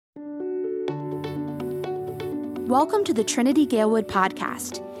Welcome to the Trinity Galewood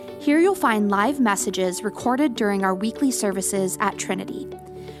podcast. Here you'll find live messages recorded during our weekly services at Trinity.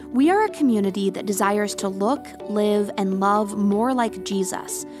 We are a community that desires to look, live, and love more like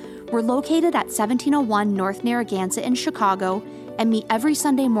Jesus. We're located at 1701 North Narragansett in Chicago and meet every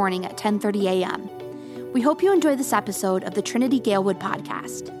Sunday morning at 10:30 a.m. We hope you enjoy this episode of the Trinity Galewood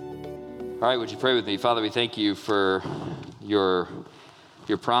podcast. All right, would you pray with me? Father, we thank you for your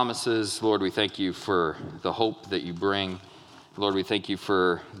promises. Lord, we thank you for the hope that you bring. Lord, we thank you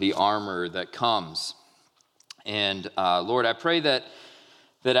for the armor that comes. And Lord, I pray that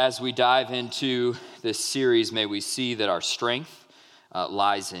as we dive into this series, may we see that our strength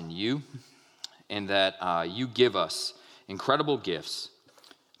lies in you, and that you give us incredible gifts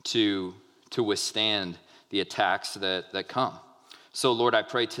to withstand the attacks that come. So Lord, I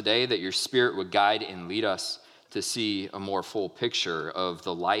pray today that your Spirit would guide and lead us to see a more full picture of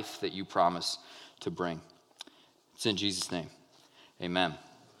the life that you promise to bring. It's in Jesus' name, amen.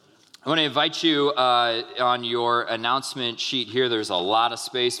 I want to invite you on your announcement sheet here. There's a lot of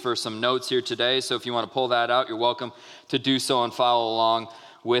space for some notes here today, so if you want to pull that out, you're welcome to do so and follow along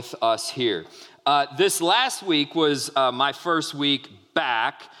with us here. This last week was my first week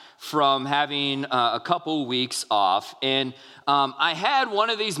back from having a couple weeks off, and I had one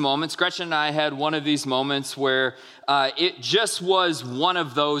of these moments, Gretchen and I had one of these moments where it just was one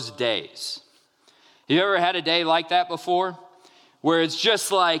of those days. You ever had a day like that before? Where it's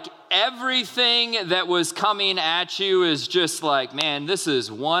just like everything that was coming at you is just like, man, this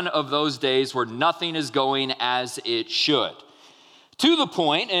is one of those days where nothing is going as it should. To the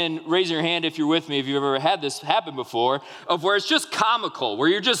point, and raise your hand if you're with me, if you've ever had this happen before, of where it's just comical, where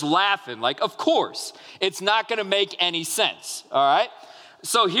you're just laughing, like, of course, it's not going to make any sense, all right?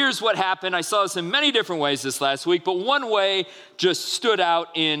 So here's what happened. I saw this in many different ways this last week, but one way just stood out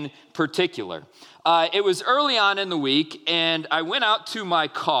in particular. It was early on in the week, and I went out to my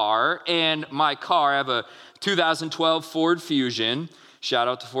car, I have a 2012 Ford Fusion. Shout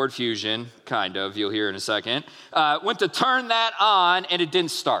out to Ford Fusion, kind of, you'll hear in a second. Went to turn that on, and it didn't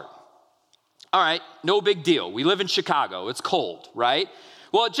start. All right, no big deal. We live in Chicago. It's cold, right?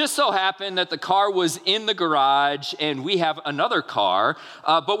 Well, it just so happened that the car was in the garage, and we have another car,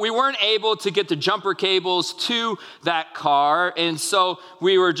 but we weren't able to get the jumper cables to that car, and so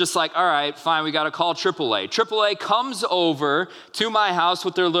we were just like, all right, fine, we got to call AAA. AAA comes over to my house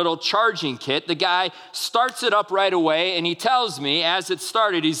with their little charging kit. The guy starts it up right away, and he tells me, as it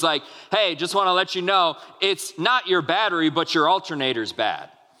started, he's like, hey, just want to let you know, it's not your battery, but your alternator's bad.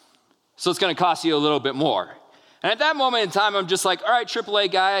 So it's going to cost you a little bit more. And at that moment in time, I'm just like, all right,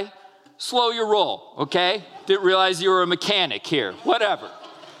 AAA guy, slow your roll, okay? Didn't realize you were a mechanic here, whatever.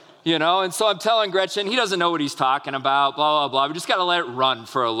 You know, and so I'm telling Gretchen, he doesn't know what he's talking about, blah, blah, blah. We just got to let it run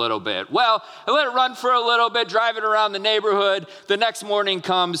for a little bit. Well, I let it run for a little bit, driving around the neighborhood. The next morning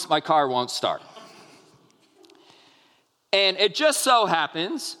comes, my car won't start. And it just so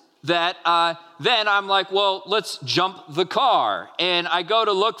happens that then I'm like, well, let's jump the car. And I go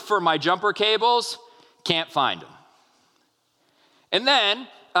to look for my jumper cables, can't find them. And then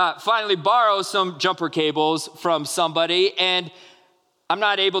finally borrow some jumper cables from somebody, and I'm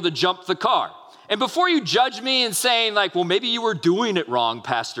not able to jump the car. And before you judge me and saying like, well, maybe you were doing it wrong,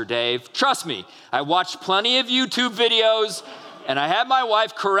 Pastor Dave, trust me, I watched plenty of YouTube videos, and I had my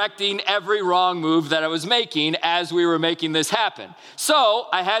wife correcting every wrong move that I was making as we were making this happen. So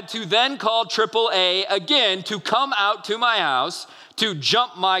I had to then call AAA again to come out to my house to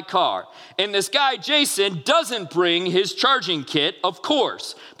jump my car. And this guy, Jason, doesn't bring his charging kit, of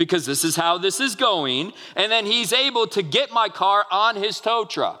course, because this is how this is going. And then he's able to get my car on his tow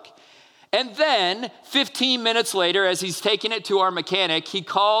truck. And then 15 minutes later, as he's taking it to our mechanic, he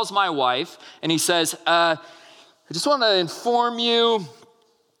calls my wife and he says, I just want to inform you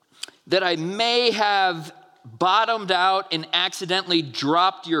that I may have bottomed out and accidentally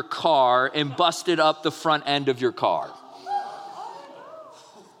dropped your car and busted up the front end of your car.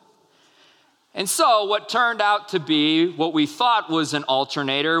 And so what turned out to be what we thought was an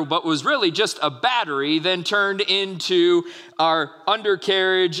alternator, but was really just a battery, then turned into our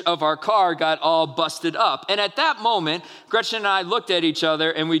undercarriage of our car got all busted up. And at that moment, Gretchen and I looked at each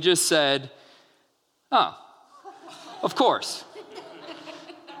other and we just said, oh, of course.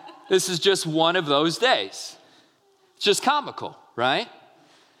 This is just one of those days. It's just comical, right?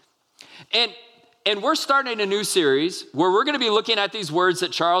 And we're starting a new series where we're going to be looking at these words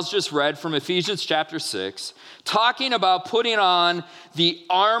that Charles just read from Ephesians chapter 6, talking about putting on the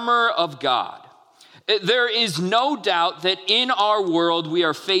armor of God. There is no doubt that in our world we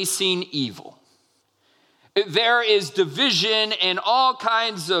are facing evil. There is division and all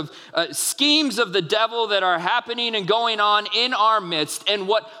kinds of schemes of the devil that are happening and going on in our midst. And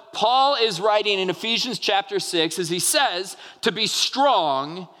what Paul is writing in Ephesians chapter 6 is he says to be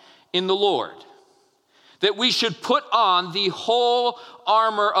strong in the Lord. That we should put on the whole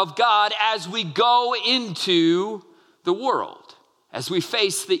armor of God as we go into the world, as we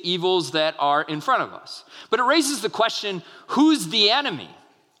face the evils that are in front of us. But it raises the question, who's the enemy?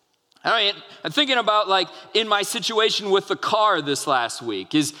 I mean, I'm thinking about like in my situation with the car this last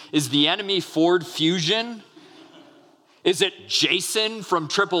week. Is the enemy Ford Fusion? Is it Jason from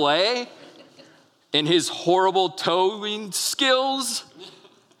AAA and his horrible towing skills?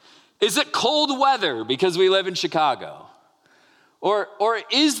 Is it cold weather because we live in Chicago? Or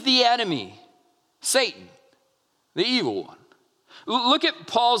is the enemy Satan, the evil one? Look at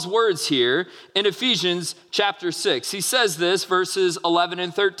Paul's words here in Ephesians chapter 6. He says this, verses 11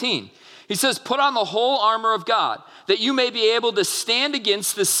 and 13. He says, put on the whole armor of God, that you may be able to stand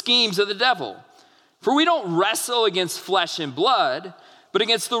against the schemes of the devil. For we don't wrestle against flesh and blood, but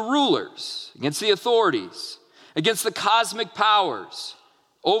against the rulers, against the authorities, against the cosmic powers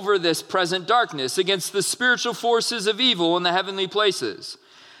over this present darkness, against the spiritual forces of evil in the heavenly places.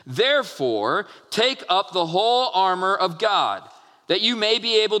 Therefore, take up the whole armor of God, that you may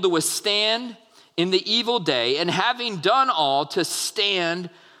be able to withstand in the evil day, and having done all, to stand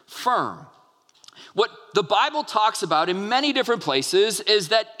firm. What the Bible talks about in many different places is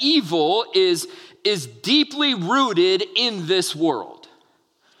that evil is deeply rooted in this world.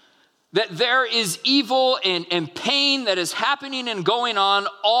 That there is evil and pain that is happening and going on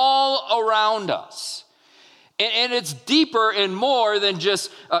all around us. And it's deeper and more than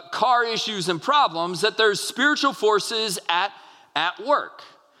just car issues and problems, that there's spiritual forces at work.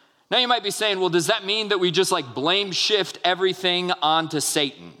 Now you might be saying, well, does that mean that we just like blame shift everything onto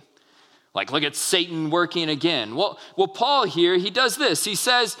Satan? Like, look at Satan working again. Well, Paul here, he does this. He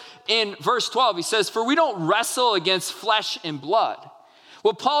says in verse 12, he says, for we don't wrestle against flesh and blood.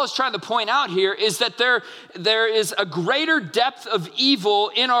 What Paul is trying to point out here is that there is a greater depth of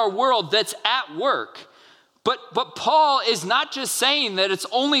evil in our world that's at work. But Paul is not just saying that it's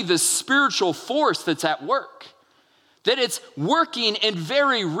only the spiritual force that's at work, that it's working in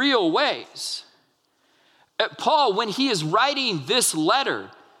very real ways. Paul, when he is writing this letter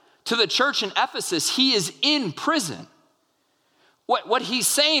to the church in Ephesus, he is in prison. What he's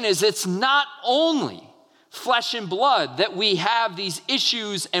saying is it's not only flesh and blood that we have these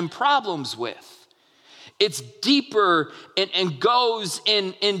issues and problems with. It's deeper and goes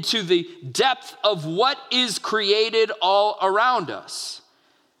into the depth of what is created all around us.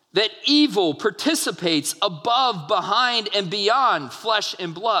 That evil participates above, behind, and beyond flesh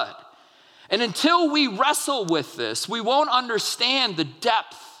and blood. And until we wrestle with this, we won't understand the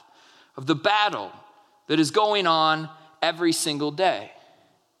depth of the battle that is going on every single day.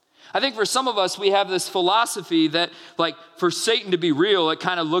 I think for some of us, we have this philosophy that, like, for Satan to be real, it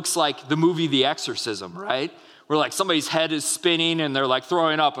kind of looks like the movie The Exorcism, right? Where, like, somebody's head is spinning and they're, like,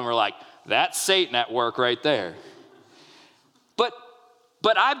 throwing up, and we're like, that's Satan at work right there.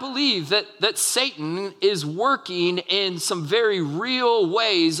 But I believe that Satan is working in some very real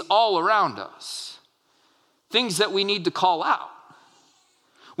ways all around us. Things that we need to call out.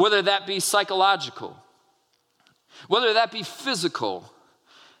 Whether that be psychological, whether that be physical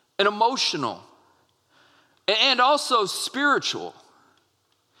and emotional, and also spiritual.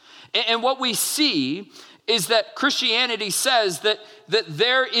 And what we see is that Christianity says that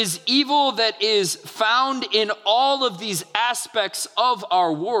there is evil that is found in all of these aspects of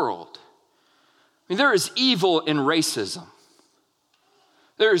our world. I mean, there is evil in racism.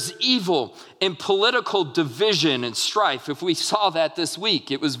 There's evil in political division and strife. If we saw that this week,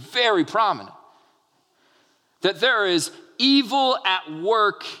 it was very prominent. That there is evil at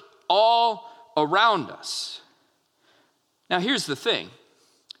work all around us. Now, here's the thing.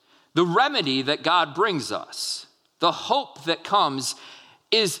 The remedy that God brings us, the hope that comes,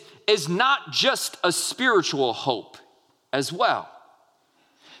 is not just a spiritual hope as well.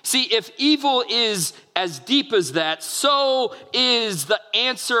 See, if evil is as deep as that, so is the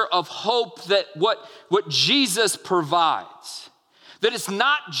answer of hope that what Jesus provides. That it's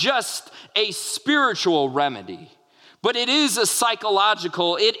not just a spiritual remedy, but it is a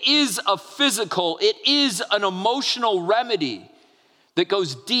psychological, it is a physical, it is an emotional remedy that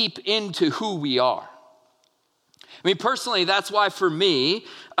goes deep into who we are. I mean, personally, that's why for me,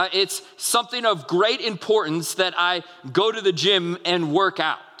 it's something of great importance that I go to the gym and work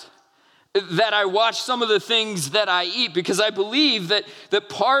out. That I watch some of the things that I eat, because I believe that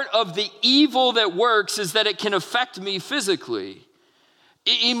part of the evil that works is that it can affect me physically.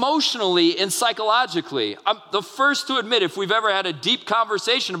 emotionally and psychologically. I'm the first to admit, if we've ever had a deep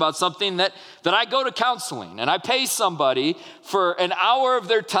conversation about something, that I go to counseling and I pay somebody for an hour of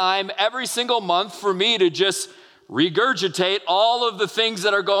their time every single month for me to just regurgitate all of the things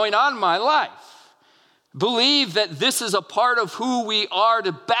that are going on in my life. Believe that this is a part of who we are,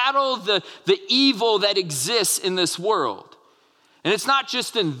 to battle the evil that exists in this world. And it's not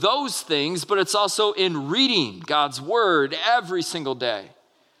just in those things, but it's also in reading God's word every single day,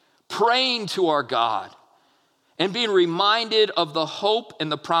 praying to our God, and being reminded of the hope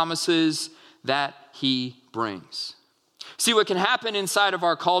and the promises that he brings. See, what can happen inside of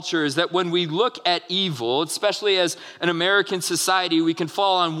our culture is that when we look at evil, especially as an American society, we can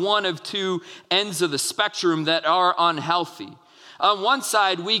fall on one of two ends of the spectrum that are unhealthy. On one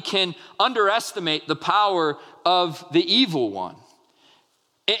side, we can underestimate the power of the evil one.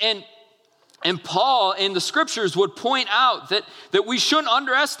 And Paul in the scriptures would point out that we shouldn't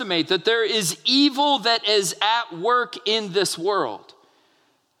underestimate that there is evil that is at work in this world.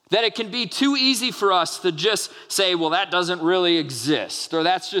 That it can be too easy for us to just say, well, that doesn't really exist, or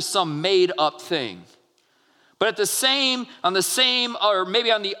that's just some made up thing. But on the same, or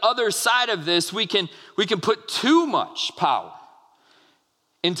maybe on the other side of this, we can put too much power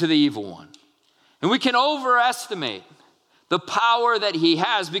into the evil one. And we can overestimate the power that he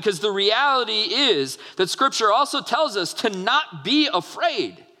has, because the reality is that Scripture also tells us to not be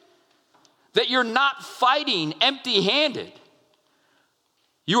afraid, that you're not fighting empty-handed.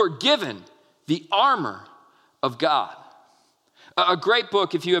 You are given the armor of God. A great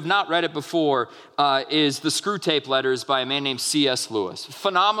book, if you have not read it before, is The Screwtape Letters by a man named C.S. Lewis.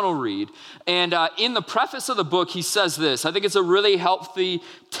 Phenomenal read. And in the preface of the book, he says this. I think it's a really healthy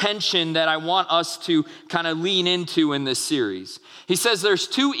tension that I want us to kind of lean into in this series. He says there's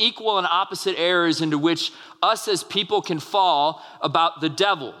two equal and opposite errors into which us as people can fall about the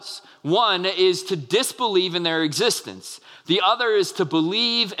devils. One is to disbelieve in their existence. The other is to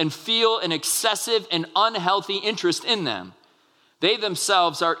believe and feel an excessive and unhealthy interest in them. They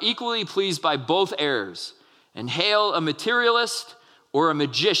themselves are equally pleased by both errors and hail a materialist or a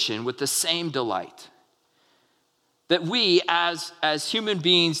magician with the same delight. That we as human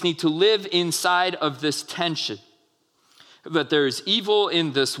beings need to live inside of this tension. That there is evil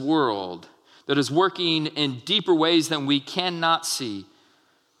in this world that is working in deeper ways than we cannot see.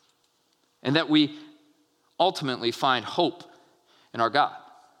 And that we ultimately find hope in our God.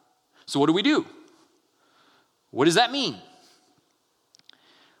 So what do we do? What does that mean?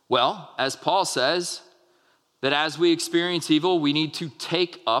 Well, as Paul says, that as we experience evil, we need to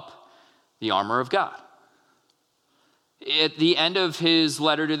take up the armor of God. At the end of his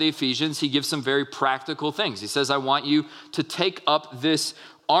letter to the Ephesians, he gives some very practical things. He says, I want you to take up this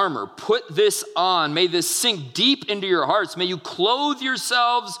armor. Put this on. May this sink deep into your hearts. May you clothe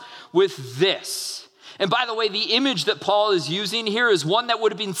yourselves with this. And by the way, the image that Paul is using here is one that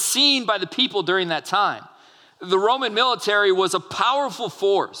would have been seen by the people during that time. The Roman military was a powerful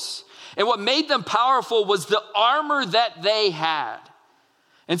force. And what made them powerful was the armor that they had.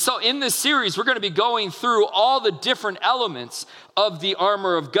 And so in this series, we're going to be going through all the different elements of the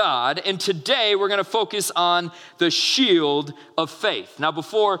armor of God. And today, we're going to focus on the shield of faith. Now,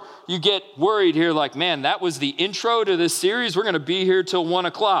 before you get worried here, like, man, that was the intro to this series. We're going to be here till 1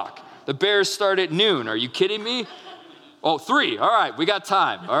 o'clock. The Bears start at noon. Are you kidding me? Oh, 3. All right, we got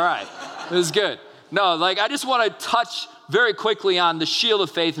time. All right, this is good. No, I just want to touch very quickly on the shield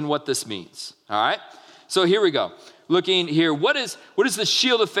of faith and what this means. All right? So here we go. Looking here, what does the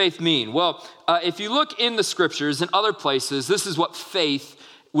shield of faith mean? Well, if you look in the scriptures and other places, this is what faith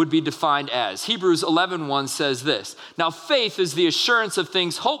would be defined as. Hebrews 11:1 says this. Now, faith is the assurance of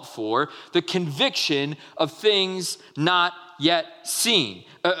things hoped for, the conviction of things not yet seen.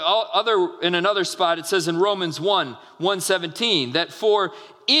 In another spot, it says in Romans 1:17, that for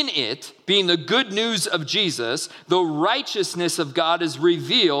in it, being the good news of Jesus, the righteousness of God is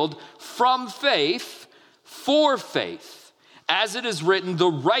revealed from faith for faith. As it is written, the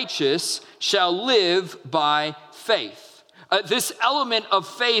righteous shall live by faith. This element of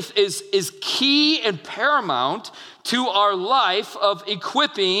faith is key and paramount to our life of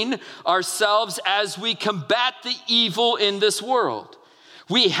equipping ourselves as we combat the evil in this world.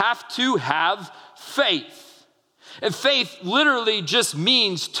 We have to have faith. And faith literally just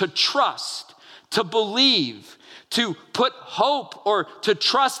means to trust, to believe, to put hope or to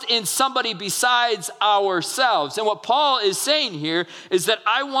trust in somebody besides ourselves. And what Paul is saying here is that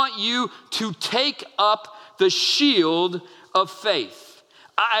I want you to take up the shield of faith.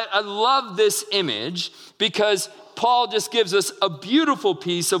 I love this image because Paul just gives us a beautiful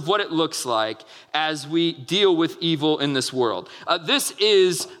piece of what it looks like as we deal with evil in this world. This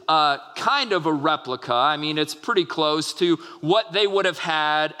is kind of a replica. I mean, it's pretty close to what they would have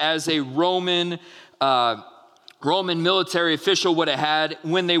had as a Roman military official would have had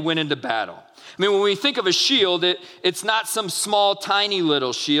when they went into battle. I mean, when we think of a shield, it's not some small, tiny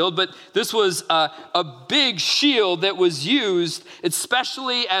little shield, but this was a big shield that was used,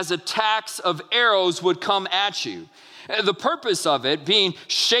 especially as attacks of arrows would come at you. The purpose of it being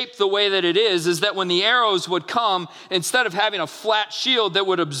shaped the way that it is that when the arrows would come, instead of having a flat shield that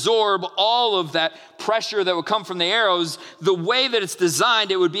would absorb all of that pressure that would come from the arrows, the way that it's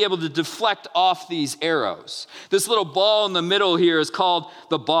designed, it would be able to deflect off these arrows. This little ball in the middle here is called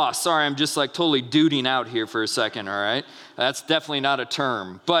the boss. Sorry, I'm just like totally duding out here for a second, all right? That's definitely not a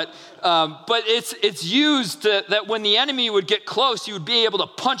term. But it's used that when the enemy would get close, you would be able to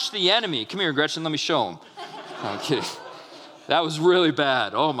punch the enemy. Come here, Gretchen, let me show him. I'm kidding. That was really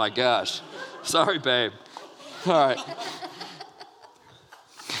bad. Oh my gosh. Sorry, babe. All right.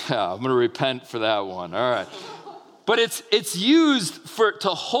 Yeah, I'm going to repent for that one. All right. But it's used to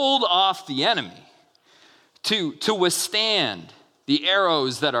hold off the enemy, to withstand the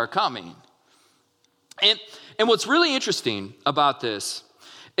arrows that are coming. And what's really interesting about this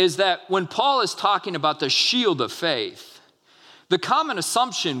is that when Paul is talking about the shield of faith, the common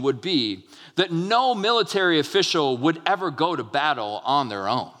assumption would be that no military official would ever go to battle on their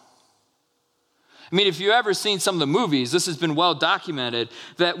own. I mean, if you've ever seen some of the movies, this has been well documented,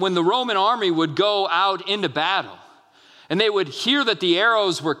 that when the Roman army would go out into battle and they would hear that the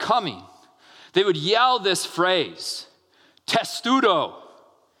arrows were coming, they would yell this phrase, testudo,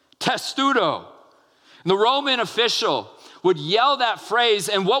 testudo. And the Roman official would yell that phrase,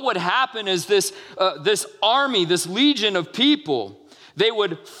 and what would happen is this army, this legion of people, they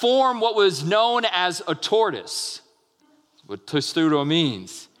would form what was known as a tortoise. That's what testudo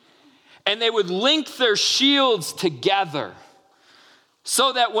means. And they would link their shields together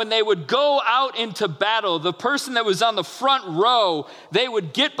so that when they would go out into battle, the person that was on the front row, they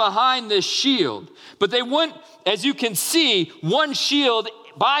would get behind this shield. But they wouldn't, as you can see, one shield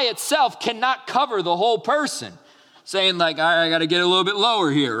by itself cannot cover the whole person. Saying like, all right, I got to get a little bit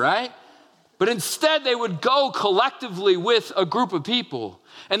lower here, right? But instead, they would go collectively with a group of people,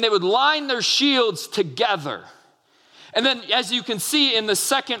 and they would line their shields together. And then, as you can see in the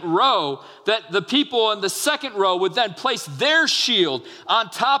second row, that the people in the second row would then place their shield on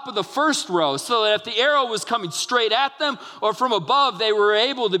top of the first row, so that if the arrow was coming straight at them or from above, they were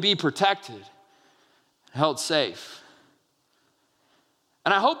able to be protected, held safe.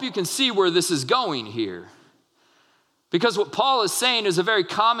 And I hope you can see where this is going here. Because what Paul is saying is a very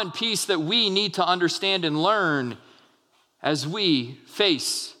common piece that we need to understand and learn as we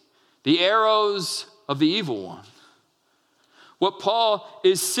face the arrows of the evil one. What Paul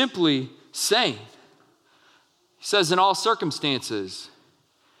is simply saying, he says, in all circumstances,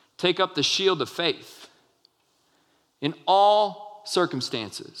 take up the shield of faith. In all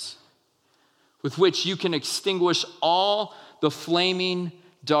circumstances, with which you can extinguish all the flaming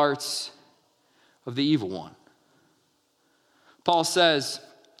darts of the evil one. Paul says,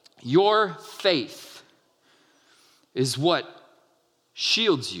 your faith is what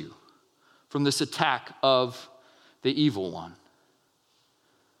shields you from this attack of the evil one.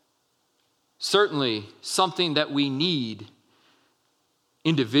 Certainly something that we need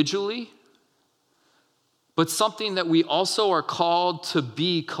individually, but something that we also are called to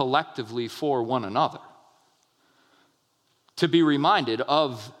be collectively for one another. To be reminded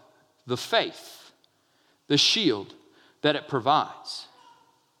of the faith, the shield that it provides.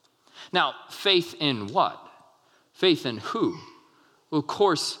 Now, faith in what? Faith in who? Well, of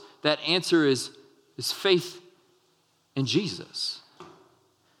course, that answer is faith in Jesus.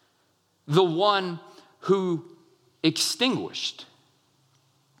 The one who extinguished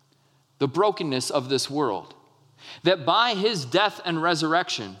the brokenness of this world. That by his death and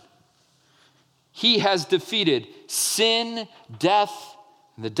resurrection, he has defeated sin, death,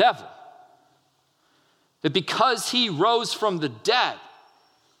 and the devil. That because he rose from the dead,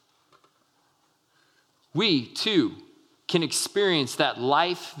 we too can experience that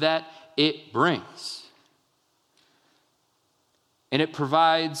life that it brings. And it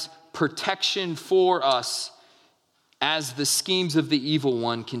provides protection for us as the schemes of the evil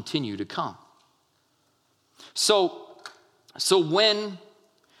one continue to come. So when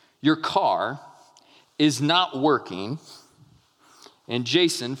your car is not working, and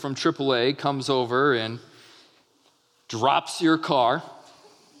Jason from AAA comes over and drops your car,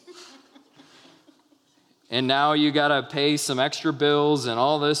 and now you got to pay some extra bills and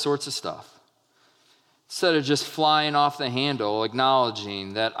all this sorts of stuff. Instead of just flying off the handle,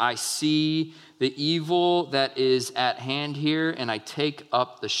 acknowledging that I see the evil that is at hand here, and I take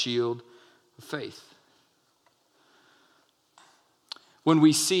up the shield of faith. When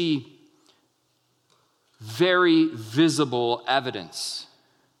we see very visible evidence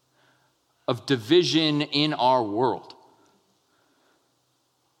of division in our world,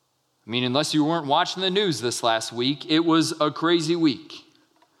 I mean, unless you weren't watching the news this last week, it was a crazy week.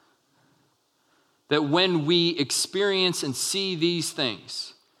 That when we experience and see these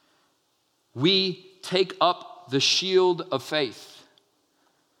things, we take up the shield of faith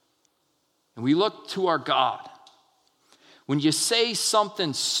and we look to our God. When you say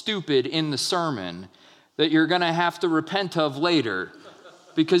something stupid in the sermon that you're going to have to repent of later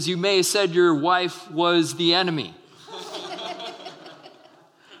because you may have said your wife was the enemy,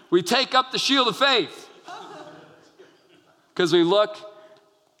 we take up the shield of faith because we look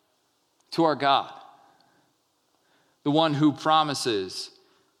to our God, the one who promises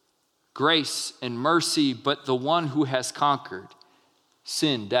grace and mercy, but the one who has conquered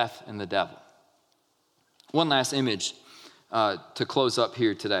sin, death, and the devil. One last image to close up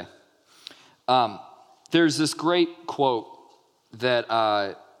here today. There's this great quote that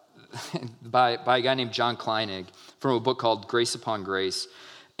by a guy named John Kleinig from a book called Grace Upon Grace.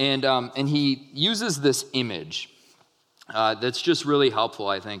 And he uses this image that's just really helpful,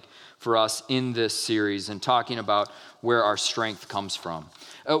 I think, for us in this series and talking about where our strength comes from.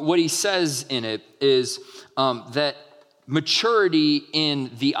 What he says in it is that maturity in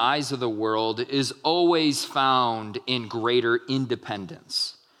the eyes of the world is always found in greater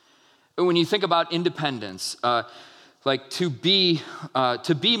independence. When you think about independence, like to be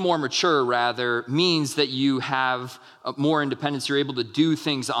more mature, rather, means that you have more independence. You're able to do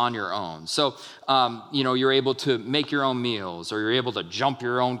things on your own. So, you're able to make your own meals, or you're able to jump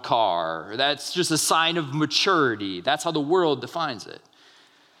your own car. That's just a sign of maturity. That's how the world defines it.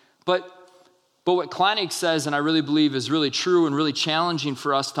 But what Kleinig says, and I really believe is really true and really challenging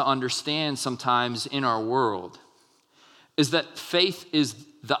for us to understand sometimes in our world, is that faith is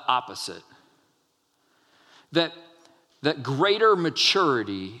the opposite. That greater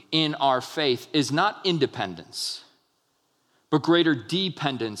maturity in our faith is not independence, but greater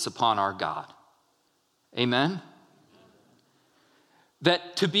dependence upon our God. Amen?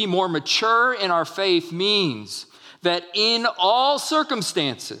 That to be more mature in our faith means that in all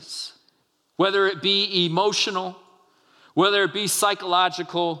circumstances, whether it be emotional, whether it be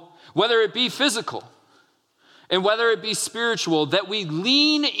psychological, whether it be physical, and whether it be spiritual, that we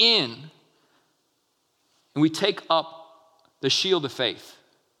lean in and we take up the shield of faith,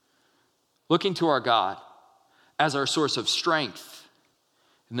 looking to our God as our source of strength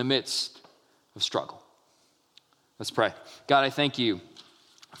in the midst of struggle. Let's pray. God, I thank you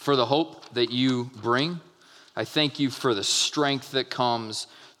for the hope that you bring. I thank you for the strength that comes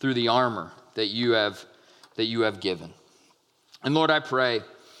through the armor that you have given. And Lord, I pray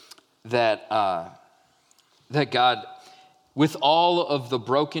that God, with all of the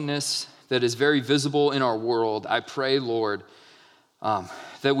brokenness that is very visible in our world, I pray, Lord,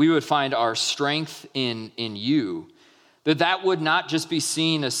 that we would find our strength in you, that would not just be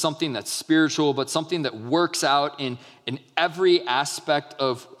seen as something that's spiritual, but something that works out in every aspect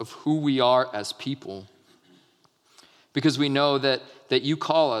of who we are as people. Because we know that you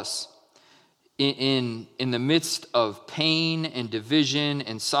call us in the midst of pain and division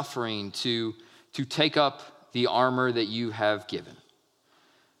and suffering to take up the armor that you have given.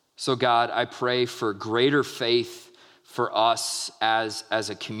 So God, I pray for greater faith for us as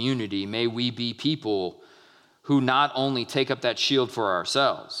a community. May we be people who not only take up that shield for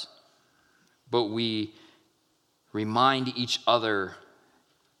ourselves, but we remind each other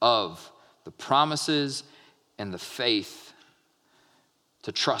of the promises and the faith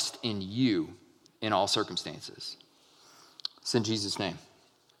to trust in you in all circumstances. It's in Jesus' name.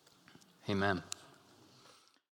 Amen.